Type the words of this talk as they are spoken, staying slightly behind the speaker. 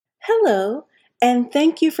Hello, and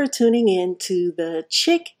thank you for tuning in to the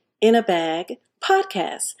Chick in a Bag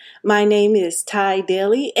podcast. My name is Ty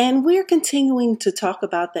Daly, and we're continuing to talk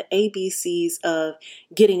about the ABCs of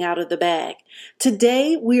getting out of the bag.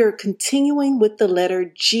 Today, we are continuing with the letter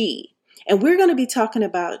G, and we're going to be talking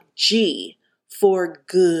about G for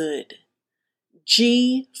good.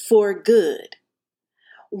 G for good.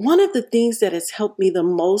 One of the things that has helped me the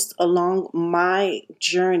most along my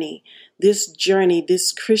journey, this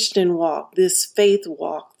Christian walk, this faith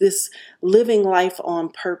walk, this living life on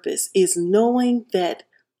purpose, is knowing that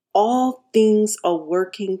all things are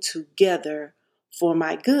working together for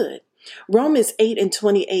my good. Romans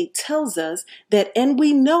 8:28 tells us that, and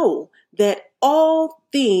we know that all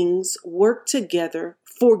things work together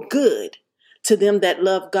for good to them that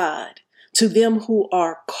love God, to them who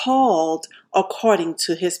are called according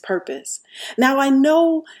to his purpose. Now, I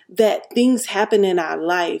know that things happen in our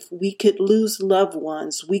life. We could lose loved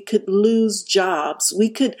ones. We could lose jobs.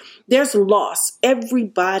 There's loss.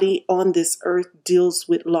 Everybody on this earth deals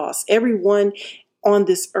with loss. Everyone on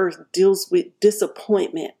this earth deals with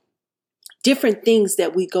disappointment. Different things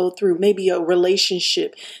that we go through. Maybe a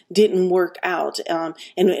relationship didn't work out,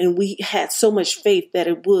 and we had so much faith that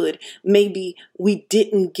it would. Maybe we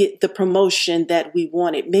didn't get the promotion that we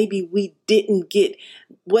wanted. Maybe we didn't get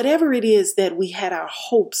whatever it is that we had our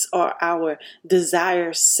hopes or our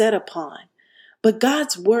desires set upon. But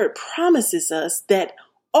God's word promises us that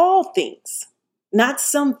all things, not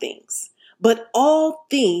some things, but all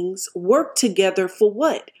things work together for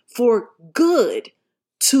what? For good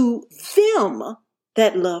to them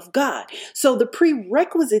that love God. So the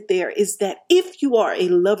prerequisite there is that if you are a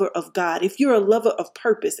lover of God, if you're a lover of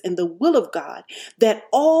purpose and the will of God, that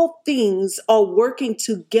all things are working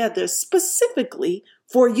together specifically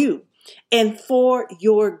for you and for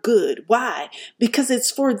your good. Why? Because it's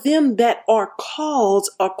for them that are called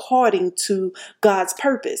according to God's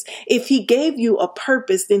purpose. If he gave you a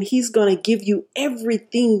purpose, then he's going to give you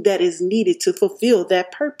everything that is needed to fulfill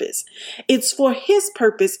that purpose. It's for his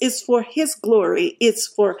purpose. It's for his glory. It's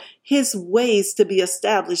for his ways to be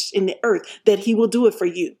established in the earth that he will do it for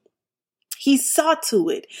you. He saw to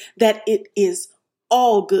it that it is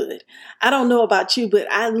all good. I don't know about you, but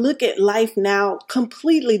I look at life now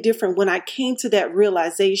completely different when I came to that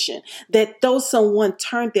realization that though someone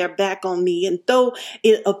turned their back on me, and though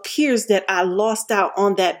it appears that I lost out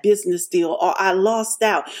on that business deal, or I lost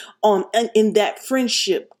out on in that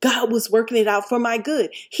friendship, God was working it out for my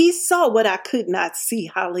good. He saw what I could not see.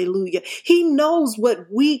 Hallelujah. He knows what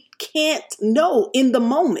we can't know in the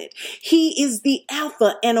moment. He is the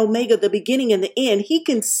Alpha and Omega, the beginning and the end. He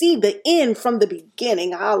can see the end from the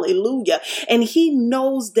beginning. Hallelujah. And he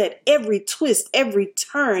knows that every twist, every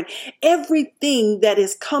turn, everything that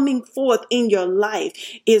is coming forth in your life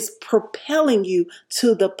is propelling you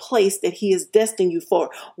to the place that he is destined you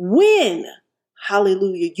for. When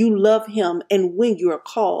hallelujah, you love him, and when you are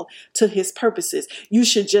called to his purposes, you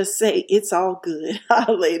should just say, it's all good.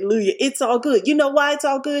 Hallelujah. It's all good. You know why it's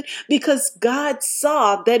all good? Because God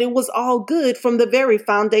saw that it was all good from the very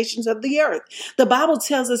foundations of the earth. The Bible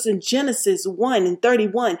tells us in Genesis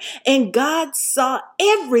 1:31, and God saw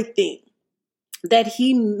everything that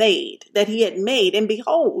he had made, and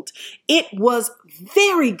behold, it was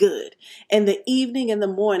very good. And the evening and the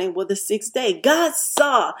morning were the sixth day. God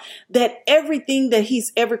saw that everything that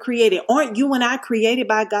he's ever created. Aren't you and I created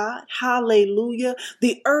by God? Hallelujah.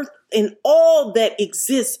 The earth and all that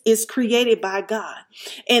exists is created by God.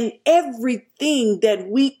 And everything that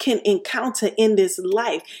we can encounter in this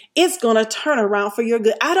life is going to turn around for your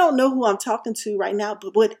good. I don't know who I'm talking to right now,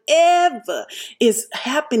 but whatever is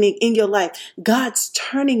happening in your life, God's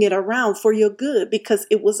turning it around for your good because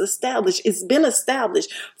it was established. It's been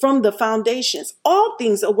established from the foundations. All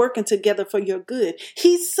things are working together for your good.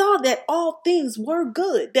 He saw that all things were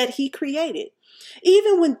good that he created.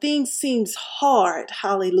 Even when things seems hard,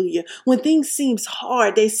 hallelujah, when things seems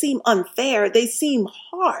hard, they seem unfair, they seem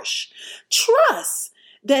harsh, trust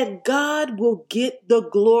that God will get the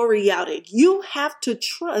glory out of it. You have to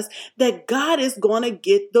trust that God is going to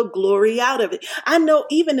get the glory out of it. I know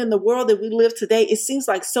even in the world that we live today, it seems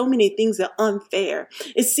like so many things are unfair.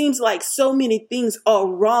 It seems like so many things are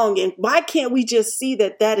wrong. And why can't we just see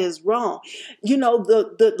that that is wrong? You know,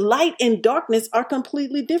 the light and darkness are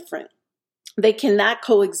completely different. They cannot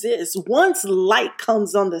coexist. Once light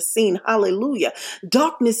comes on the scene, hallelujah,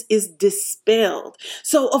 darkness is dispelled.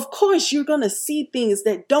 So of course you're going to see things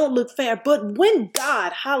that don't look fair. But when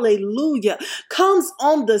God, hallelujah, comes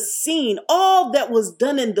on the scene, all that was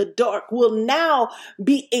done in the dark will now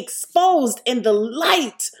be exposed and the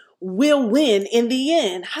light will win in the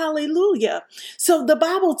end. Hallelujah. So the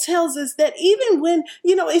Bible tells us that even when,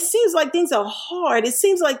 it seems like things are hard, it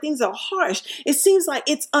seems like things are harsh, it seems like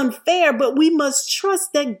it's unfair, but we must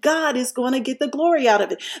trust that God is going to get the glory out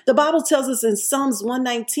of it. The Bible tells us in Psalms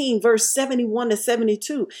 119, verse 71 to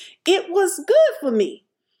 72, it was good for me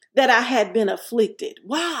that I had been afflicted.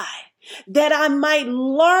 Why? That I might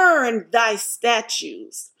learn thy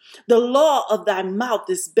statutes. The law of thy mouth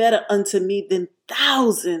is better unto me than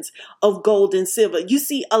thousands of gold and silver. You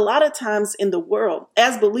see, a lot of times in the world,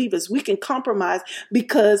 as believers, we can compromise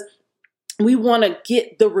because we want to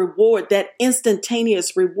get the reward, that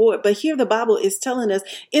instantaneous reward. But here the Bible is telling us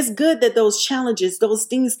it's good that those challenges, those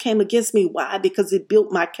things came against me. Why? Because it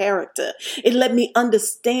built my character. It let me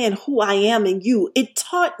understand who I am in you. It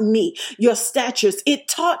taught me your statutes. It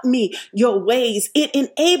taught me your ways. It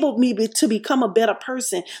enabled me to become a better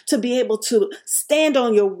person, to be able to stand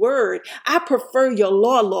on your word. I prefer your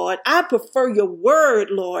law, Lord. I prefer your word,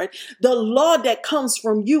 Lord. The law that comes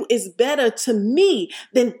from you is better to me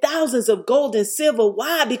than thousands of gold and silver.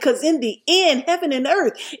 Why? Because in the end, heaven and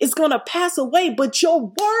earth is going to pass away, but your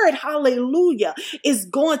word, hallelujah, is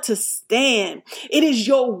going to stand. It is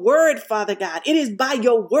your word, Father God. It is by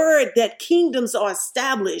your word that kingdoms are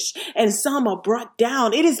established and some are brought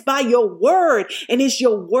down. It is by your word, and it's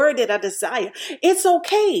your word that I desire. It's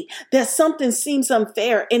okay that something seems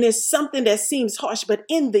unfair and it's something that seems harsh, but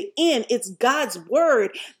in the end, it's God's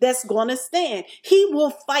word that's going to stand. He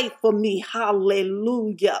will fight for me.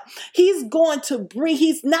 Hallelujah. He's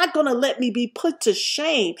not going to let me be put to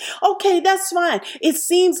shame. Okay, that's fine. It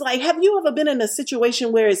seems like, have you ever been in a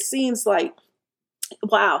situation where it seems like,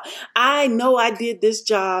 wow, I know I did this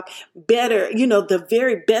job better, the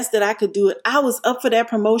very best that I could do it. I was up for that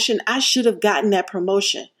promotion. I should have gotten that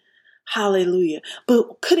promotion. Hallelujah.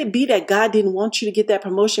 But could it be that God didn't want you to get that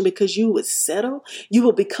promotion because you would settle, you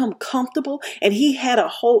will become comfortable, and he had a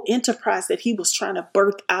whole enterprise that he was trying to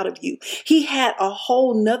birth out of you. He had a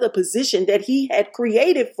whole nother position that he had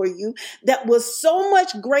created for you that was so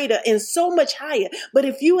much greater and so much higher. But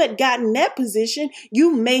if you had gotten that position,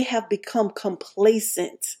 you may have become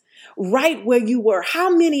complacent right where you were.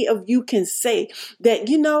 How many of you can say that,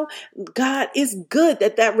 God, is good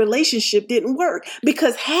that relationship didn't work?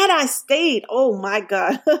 Because had I stayed, oh my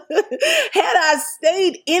God, had I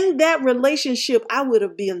stayed in that relationship, I would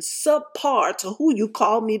have been subpar to who you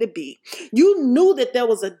called me to be. You knew that there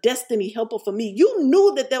was a destiny helper for me. You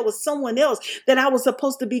knew that there was someone else that I was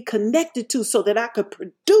supposed to be connected to so that I could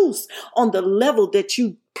produce on the level that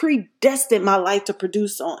you predestined my life to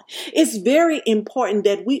produce on. It's very important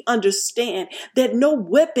that we understand that no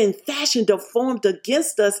weapon fashioned or formed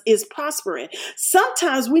against us is prospering.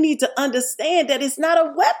 Sometimes we need to understand that it's not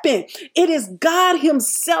a weapon. It is God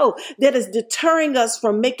himself that is deterring us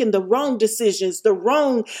from making the wrong decisions, the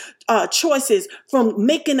wrong choices, from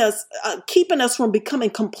keeping us from becoming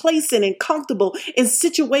complacent and comfortable in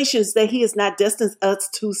situations that he has not destined us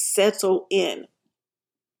to settle in.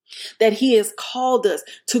 That he has called us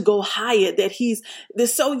to go higher,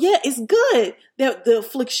 it's good that the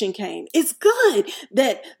affliction came. It's good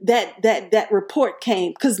that report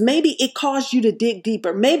came, because maybe it caused you to dig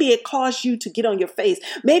deeper. Maybe it caused you to get on your face.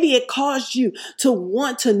 Maybe it caused you to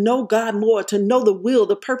want to know God more, to know the will,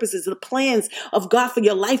 the purposes, the plans of God for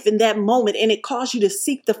your life in that moment. And it caused you to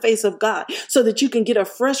seek the face of God so that you can get a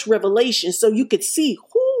fresh revelation, so you could see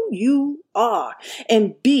who you are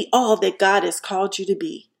and be all that God has called you to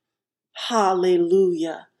be.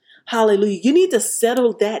 Hallelujah. Hallelujah. You need to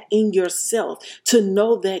settle that in yourself to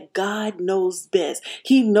know that God knows best.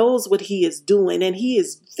 He knows what he is doing, and he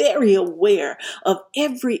is very aware of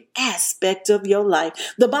every aspect of your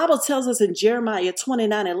life. The Bible tells us in Jeremiah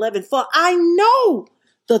 29:11, for I know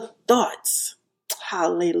the thoughts.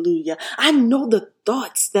 Hallelujah. I know the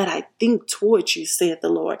thoughts that I think towards you, saith the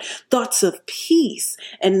Lord. Thoughts of peace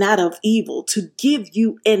and not of evil, to give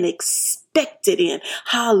you an expected end.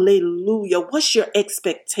 Hallelujah. What's your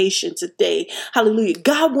expectation today? Hallelujah.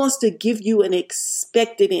 God wants to give you an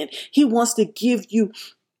expected end. He wants to give you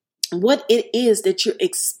what it is that you're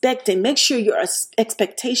expecting. Make sure your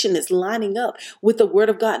expectation is lining up with the word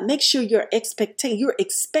of God. Make sure you're expecting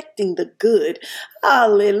the good.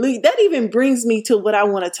 Hallelujah. That even brings me to what I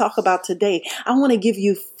want to talk about today. I want to give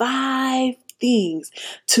you 5 things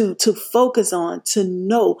to focus on, to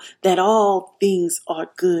know that all things are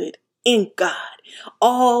good in God.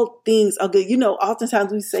 All things are good.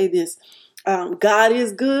 Oftentimes we say this, God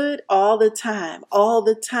is good all the time. All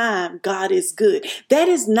the time, God is good. That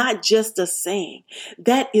is not just a saying.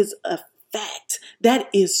 That is a fact. That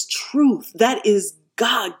is truth. That is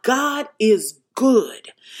God. God is good.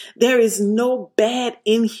 There is no bad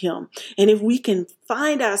in him. And if we can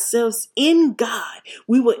find ourselves in God,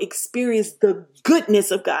 we will experience the goodness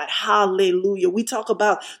of God. Hallelujah. We talk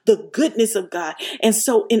about the goodness of God. And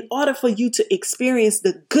so in order for you to experience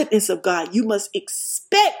the goodness of God, you must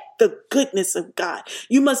expect the goodness of God.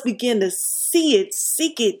 You must begin to see it,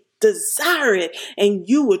 seek it, desire it, and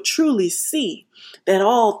you will truly see that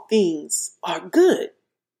all things are good.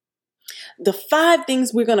 The 5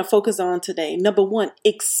 things we're going to focus on today. Number 1,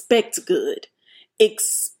 expect good.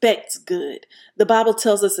 Expect good. The Bible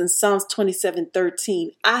tells us in Psalms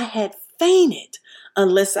 27:13, I had fainted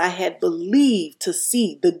unless I had believed to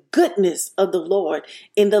see the goodness of the Lord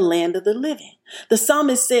in the land of the living. The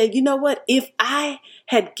psalmist said, you know what? If I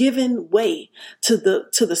had given way to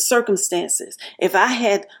the circumstances, if I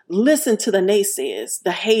had listened to the naysayers,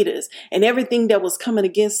 the haters, and everything that was coming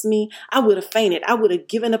against me, I would have fainted. I would have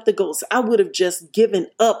given up the ghost. I would have just given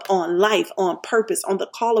up on life, on purpose, on the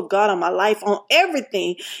call of God on my life, on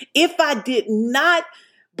everything, if I did not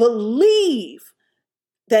believe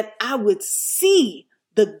that I would see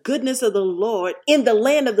the goodness of the Lord in the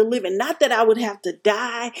land of the living. Not that I would have to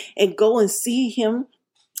die and go and see him,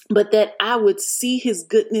 but that I would see his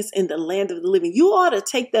goodness in the land of the living. You ought to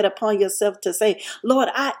take that upon yourself to say, Lord,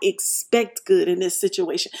 I expect good in this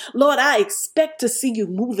situation. Lord, I expect to see you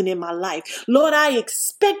moving in my life. Lord, I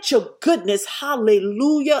expect your goodness.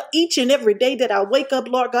 Hallelujah. Each and every day that I wake up,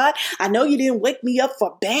 Lord God, I know you didn't wake me up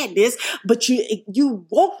for badness, but you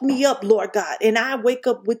woke me up, Lord God, and I wake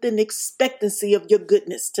up with an expectancy of your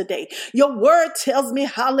goodness today. Your word tells me,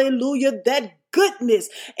 hallelujah, that goodness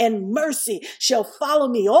and mercy shall follow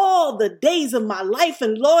me all the days of my life.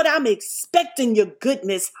 And Lord, I'm expecting your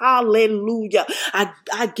goodness. Hallelujah.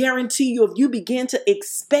 I guarantee you, if you begin to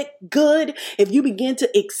expect good, if you begin to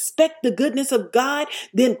expect the goodness of God,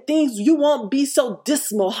 then you won't be so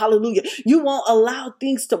dismal. Hallelujah. You won't allow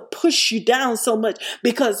things to push you down so much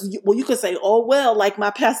because, you could say, oh, well, like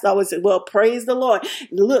my pastor always said, well, praise the Lord.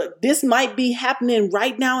 Look, this might be happening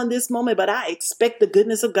right now in this moment, but I expect the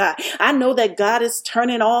goodness of God. I know that God is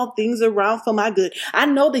turning all things around for my good. I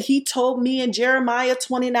know that he told me in Jeremiah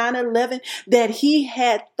 29:11 that he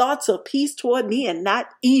had thoughts of peace toward me and not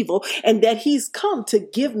evil, and that he's come to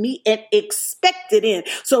give me an expected end.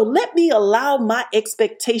 So let me allow my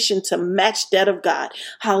expectation to match that of God.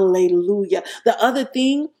 Hallelujah. The other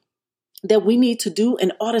thing that we need to do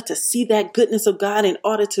in order to see that goodness of God, in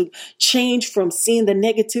order to change from seeing the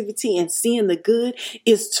negativity and seeing the good,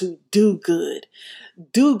 is to do good.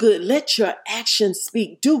 Do good. Let your actions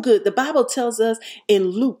speak. Do good. The Bible tells us in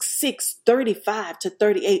Luke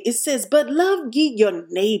 6:35-38, it says, but love ye your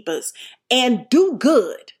neighbors and do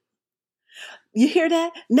good. You hear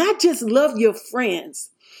that? Not just love your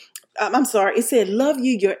friends. I'm sorry. It said, love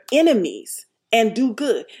ye your enemies and do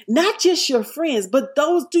good. Not just your friends, but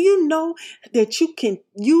those, do you know that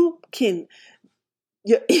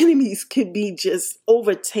your enemies can be just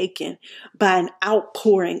overtaken by an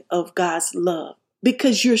outpouring of God's love,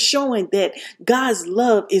 because you're showing that God's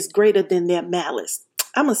love is greater than their malice.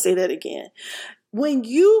 I'm going to say that again. When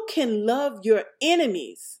you can love your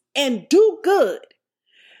enemies and do good,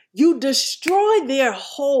 you destroy their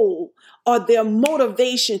hold or their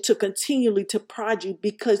motivation to continually to prod you,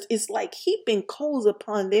 because it's like heaping coals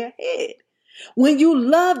upon their head. When you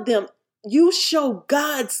love them, you show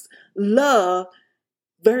God's love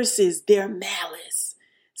versus their malice.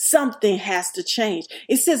 Something has to change.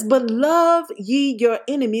 It says, but love ye your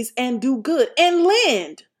enemies and do good and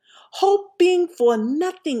lend, hoping for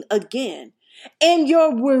nothing again. And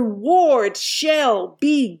your reward shall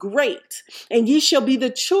be great, and ye shall be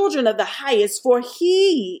the children of the highest, for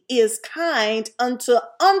he is kind unto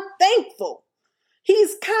unthankful.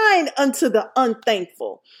 He's kind unto the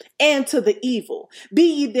unthankful and to the evil. Be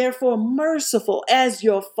ye therefore merciful, as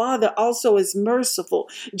your Father also is merciful.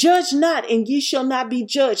 Judge not, and ye shall not be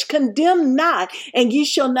judged. Condemn not, and ye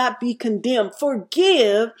shall not be condemned.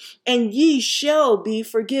 Forgive, and ye shall be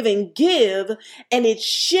forgiven. Give, and it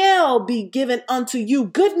shall be given unto you.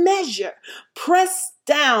 Good measure, pressed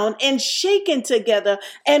down and shaken together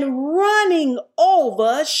and running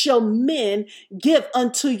over shall men give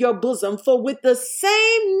unto your bosom. For with the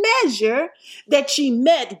same measure that ye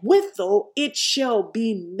met withal, it shall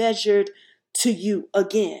be measured to you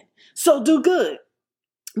again. So do good,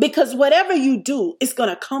 because whatever you do is going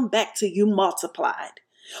to come back to you multiplied.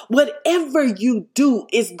 Whatever you do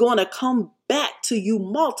is going to come back to you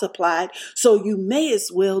multiplied. So you may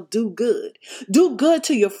as well do good. Do good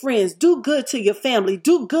to your friends. Do good to your family.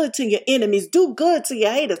 Do good to your enemies. Do good to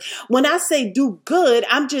your haters. When I say do good,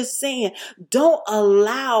 I'm just saying don't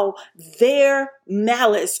allow their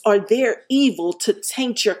malice or their evil to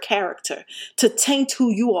taint your character, to taint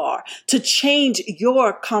who you are, to change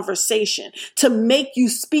your conversation, to make you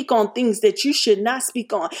speak on things that you should not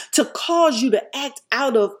speak on, to cause you to act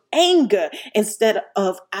out of anger instead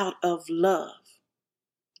of out of love.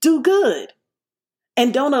 Do good.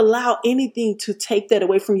 And don't allow anything to take that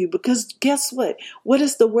away from you, because guess what? What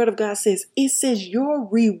does the word of God says? It says your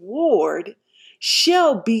reward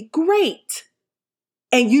shall be great,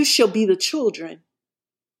 and you shall be the children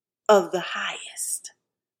of the highest.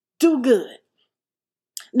 Do good.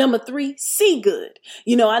 Number 3, see good.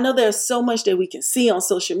 I know there's so much that we can see on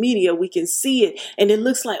social media. We can see it and it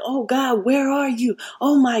looks like, oh God, where are you?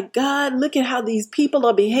 Oh my God, look at how these people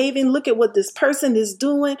are behaving. Look at what this person is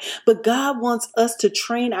doing. But God wants us to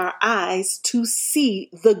train our eyes to see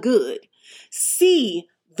the good. See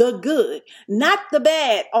the good, not the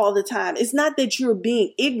bad all the time. It's not that you're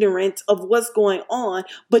being ignorant of what's going on,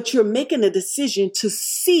 but you're making a decision to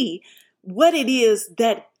see what it is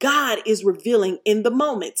that God is revealing in the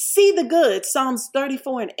moment. See the good. Psalms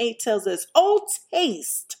 34:8 tells us, oh,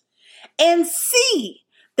 taste and see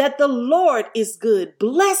that the Lord is good.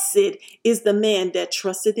 Blessed is the man that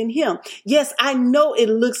trusteth in him. Yes, I know it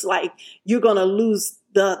looks like you're going to lose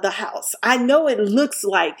the house. I know it looks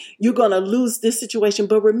like you're going to lose this situation,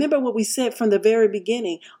 but remember what we said from the very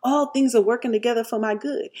beginning. All things are working together for my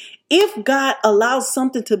good. If God allows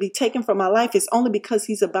something to be taken from my life, it's only because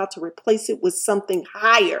he's about to replace it with something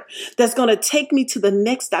higher that's going to take me to the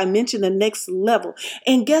next dimension, the next level.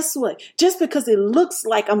 And guess what? Just because it looks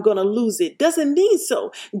like I'm going to lose it doesn't mean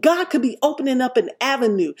so. God could be opening up an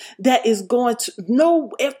avenue that is going to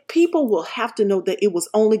know, if people will have to know that it was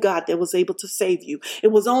only God that was able to save you.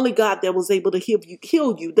 It was only God that was able to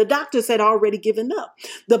heal you. The doctors had already given up.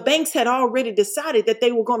 The banks had already decided that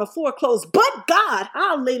they were going to foreclose. But God,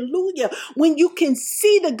 hallelujah, when you can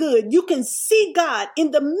see the good, you can see God in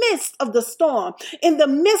the midst of the storm, in the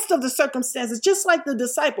midst of the circumstances, just like the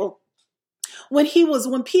disciple. When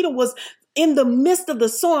Peter was in the midst of the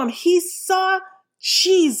storm, he saw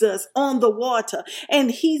Jesus on the water.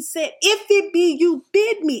 And he said, if it be you,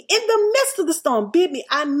 bid me in the midst of the storm, bid me.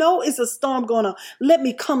 I know it's a storm going on. Let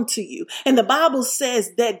me come to you. And the Bible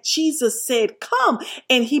says that Jesus said, come.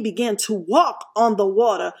 And he began to walk on the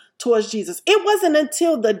water towards Jesus. It wasn't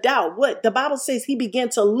until the doubt, what the Bible says, he began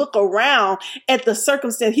to look around at the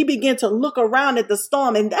circumstance. He began to look around at the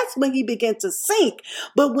storm, and that's when he began to sink.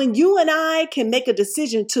 But when you and I can make a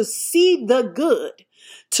decision to see the good,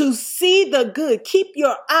 keep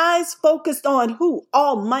your eyes focused on who?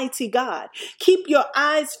 Almighty God. Keep your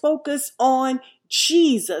eyes focused on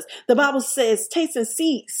Jesus. The Bible says, taste and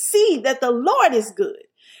see that the Lord is good,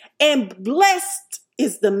 and blessed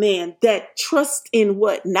is the man that trusts in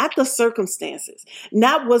what? Not the circumstances,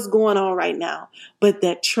 not what's going on right now, but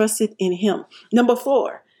that trusteth in him. Number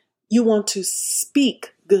 4, you want to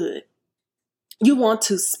speak good. You want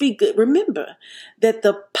to speak good. Remember that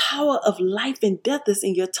the power of life and death is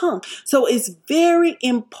in your tongue. So it's very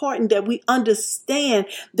important that we understand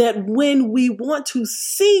that when we want to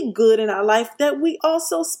see good in our life, that we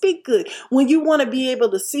also speak good. When you want to be able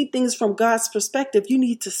to see things from God's perspective, you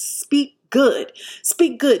need to speak good.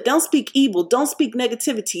 Speak good. Don't speak evil. Don't speak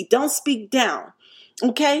negativity. Don't speak down.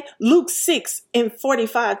 Okay, Luke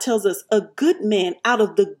 6:45 tells us, a good man out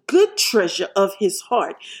of the good treasure of his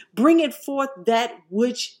heart bringeth forth that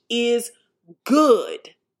which is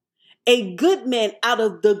good. A good man out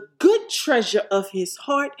of the good treasure of his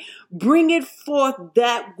heart bringeth forth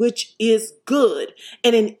that which is good.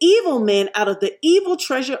 And an evil man out of the evil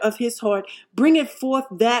treasure of his heart bringeth forth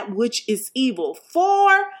that which is evil.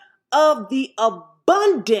 For of the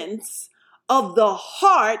abundance of the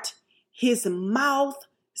heart his mouth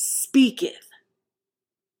speaketh.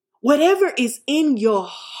 Whatever is in your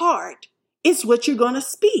heart is what you're going to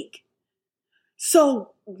speak.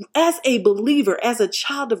 So as a believer, as a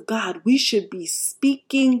child of God, we should be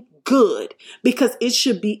speaking good, because it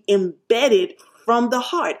should be embedded from the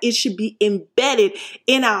heart. It should be embedded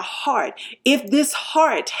in our heart. If this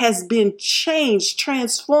heart has been changed,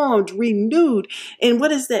 transformed, renewed, and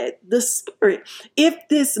what is that? The spirit. If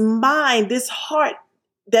this mind, this heart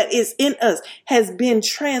that is in us has been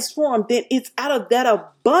transformed, then it's out of that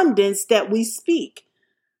abundance that we speak.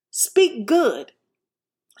 Speak good.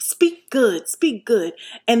 Speak good. Speak good.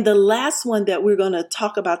 And the last one that we're going to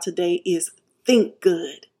talk about today is think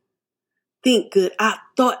good. think good. Our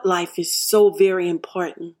thought life is so very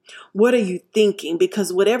important. What are you thinking?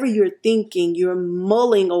 Because whatever you're thinking, you're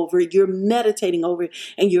mulling over it, you're meditating over it,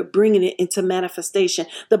 and you're bringing it into manifestation.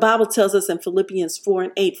 The Bible tells us in Philippians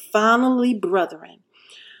 4:8, finally, brethren,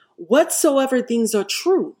 whatsoever things are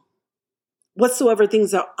true, whatsoever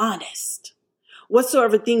things are honest,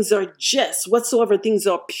 whatsoever things are just, whatsoever things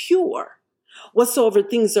are pure, whatsoever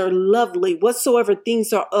things are lovely, whatsoever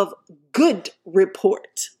things are of good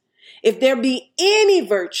report. If there be any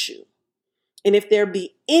virtue, and if there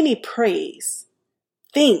be any praise,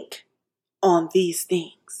 think on these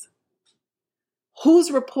things. Whose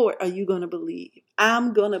report are you going to believe?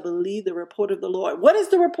 I'm going to believe the report of the Lord. What is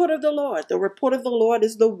the report of the Lord? The report of the Lord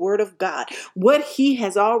is the word of God. What he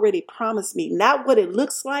has already promised me, not what it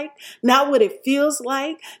looks like, not what it feels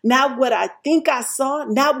like, not what I think I saw,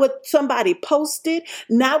 not what somebody posted,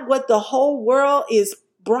 not what the whole world is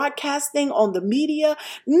broadcasting on the media.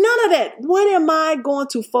 None of that. What am I going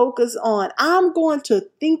to focus on? I'm going to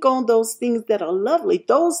think on those things that are lovely,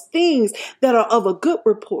 those things that are of a good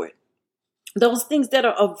report, those things that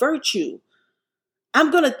are of virtue.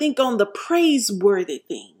 I'm going to think on the praiseworthy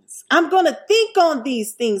things. I'm going to think on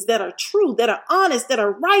these things that are true, that are honest, that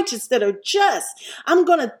are righteous, that are just. I'm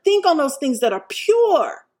going to think on those things that are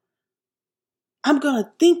pure. I'm going to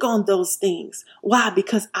think on those things. Why?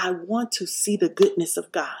 Because I want to see the goodness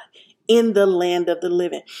of God in the land of the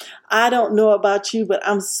living. I don't know about you, but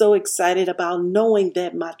I'm so excited about knowing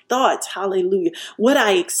that my thoughts, hallelujah, what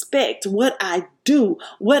I expect, what I do,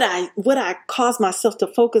 what I cause myself to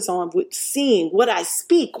focus on with seeing, what I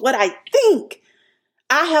speak, what I think.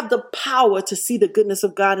 I have the power to see the goodness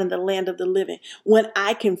of God in the land of the living. When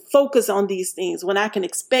I can focus on these things, when I can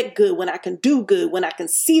expect good, when I can do good, when I can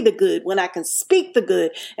see the good, when I can speak the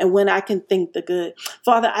good, and when I can think the good.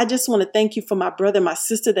 Father, I just want to thank you for my brother, my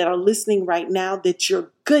sister that are listening right now, that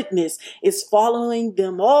your goodness is following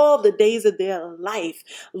them all the days of their life,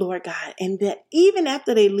 Lord God, and that even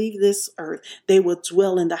after they leave this earth, they will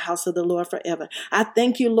dwell in the house of the Lord forever. I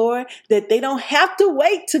thank you, Lord, that they don't have to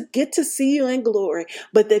wait to get to see you in glory,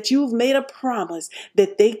 but that you've made a promise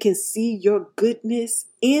that they can see your goodness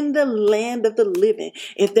in the land of the living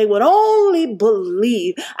if they would only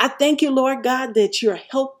believe. I thank you, Lord God, that you're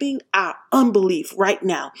helping our unbelief right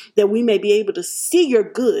now, that we may be able to see your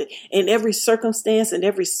good in every circumstance and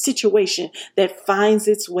every situation that finds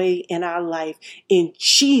its way in our life. In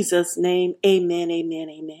Jesus' name, amen,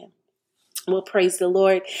 amen, amen. Well, praise the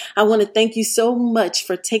Lord. I want to thank you so much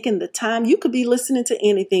for taking the time. You could be listening to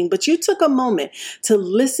anything, but you took a moment to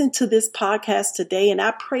listen to this podcast today. And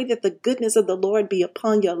I pray that the goodness of the Lord be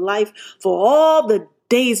upon your life for all the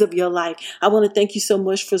days of your life. I want to thank you so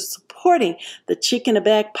much for supporting the Chick in a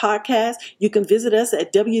Bag podcast. You can visit us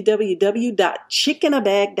at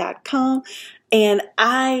www.chickinabag.com. And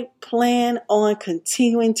I plan on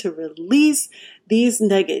continuing to release these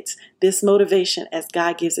nuggets, this motivation as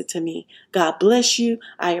God gives it to me. God bless you.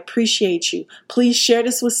 I appreciate you. Please share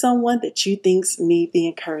this with someone that you think needs the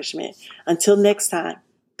encouragement. Until next time,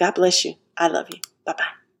 God bless you. I love you.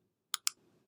 Bye-bye.